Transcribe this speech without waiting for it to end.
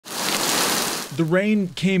The rain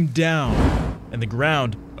came down and the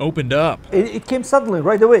ground opened up. It came suddenly,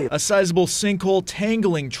 right away. A sizable sinkhole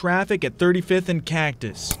tangling traffic at 35th and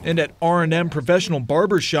Cactus. And at R&M Professional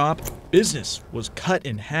Barbershop, business was cut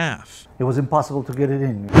in half. It was impossible to get it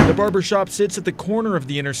in. The barbershop sits at the corner of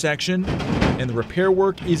the intersection, and the repair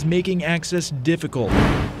work is making access difficult.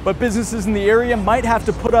 But businesses in the area might have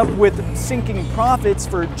to put up with sinking profits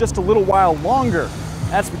for just a little while longer.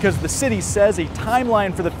 That's because the city says a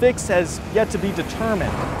timeline for the fix has yet to be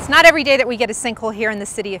determined. It's not every day that we get a sinkhole here in the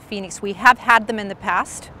city of Phoenix. We have had them in the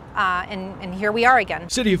past, and here we are again.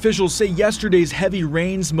 City officials say yesterday's heavy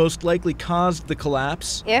rains most likely caused the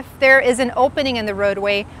collapse. If there is an opening in the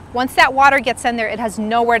roadway, once that water gets in there, it has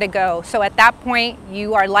nowhere to go. So at that point,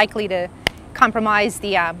 you are likely to compromise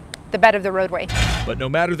the bed of the roadway. But no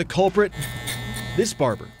matter the culprit, this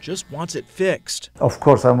barber just wants it fixed. Of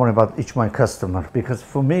course, I'm worried about each my customer, because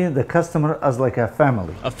for me, the customer is like a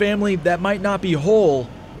family. A family that might not be whole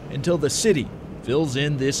until the city fills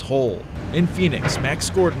in this hole. In Phoenix, Max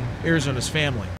Gordon, Arizona's Family.